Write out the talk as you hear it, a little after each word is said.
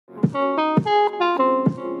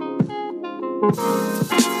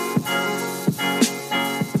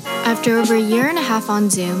After over a year and a half on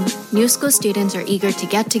Zoom, New School students are eager to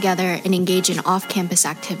get together and engage in off-campus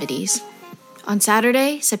activities. On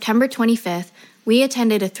Saturday, September 25th, we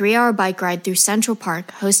attended a 3-hour bike ride through Central Park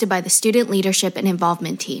hosted by the Student Leadership and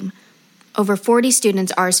Involvement Team. Over 40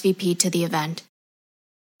 students RSVP'd to the event.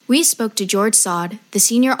 We spoke to George Sod, the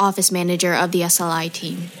Senior Office Manager of the SLI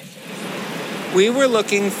team. We were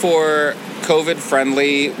looking for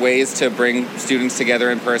COVID-friendly ways to bring students together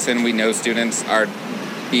in person. We know students are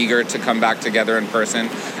eager to come back together in person.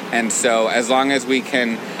 And so as long as we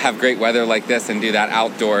can have great weather like this and do that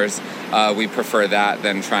outdoors, we prefer that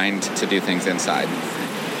than trying to do things inside.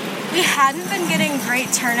 We hadn't been getting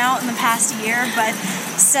great turnout in the past year, but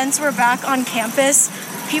since we're back on campus,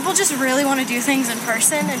 people just really want to do things in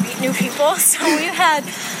person and meet new people. So we've had,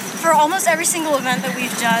 for almost every single event that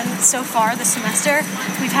we've done so far this semester,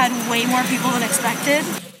 we've had way more people than expected.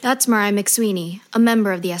 That's Mariah McSweeney, a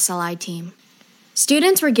member of the SLI team.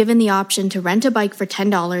 Students were given the option to rent a bike for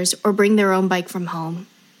 $10 or bring their own bike from home.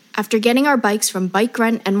 After getting our bikes from Bike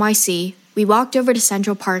Rent NYC, we walked over to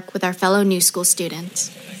Central Park with our fellow New School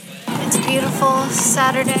students. It's a beautiful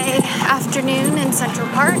Saturday afternoon in Central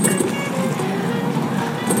Park.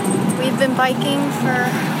 We've been biking for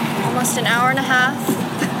almost an hour and a half.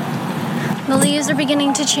 The leaves are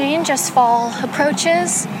beginning to change as fall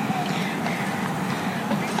approaches.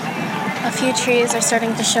 A few trees are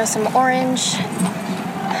starting to show some orange.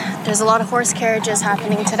 There's a lot of horse carriages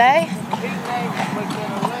happening today.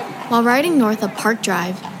 While riding north up Park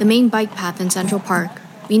Drive, the main bike path in Central Park,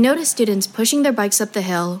 we noticed students pushing their bikes up the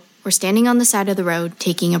hill or standing on the side of the road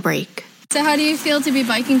taking a break. So how do you feel to be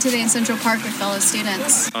biking today in Central Park with fellow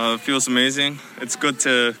students? It feels amazing. It's good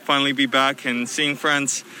to finally be back and seeing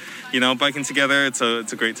friends. You know, biking together, it's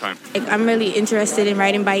a great time. I'm really interested in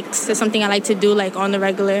riding bikes. It's something I like to do on the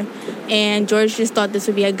regular. And George just thought this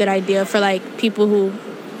would be a good idea for people who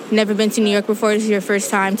never been to New York before. This is your first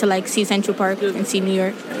time to see Central Park and see New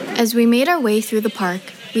York. As we made our way through the park,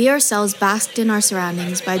 we ourselves basked in our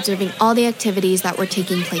surroundings by observing all the activities that were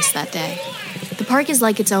taking place that day. The park is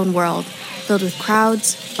like its own world, filled with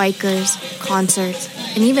crowds, bikers, concerts,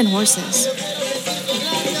 and even horses.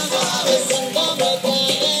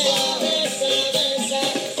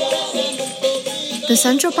 The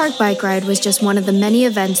Central Park bike ride was just one of the many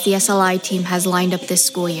events the SLI team has lined up this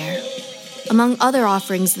school year. Among other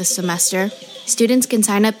offerings this semester, students can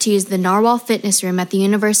sign up to use the Narwhal Fitness Room at the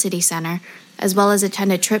University Center, as well as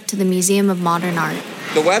attend a trip to the Museum of Modern Art.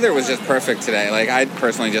 The weather was just perfect today. I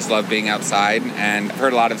personally just love being outside, and I've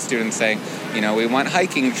heard a lot of students saying, we want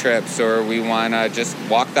hiking trips, or we want to just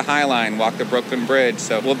walk the High Line, walk the Brooklyn Bridge.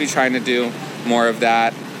 So we'll be trying to do more of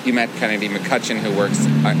that. You met Kennedy McCutcheon, who works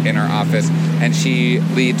in our office, and she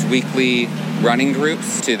leads weekly running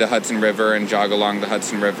groups to the Hudson River and jog along the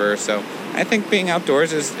Hudson River. So I think being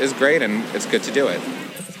outdoors is great, and it's good to do it.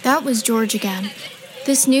 That was George again.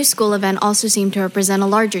 This new school event also seemed to represent a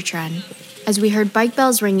larger trend. As we heard bike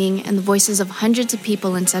bells ringing and the voices of hundreds of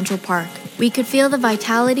people in Central Park, we could feel the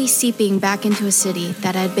vitality seeping back into a city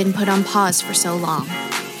that had been put on pause for so long.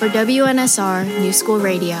 For WNSR New School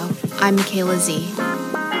Radio, I'm Michaela Z.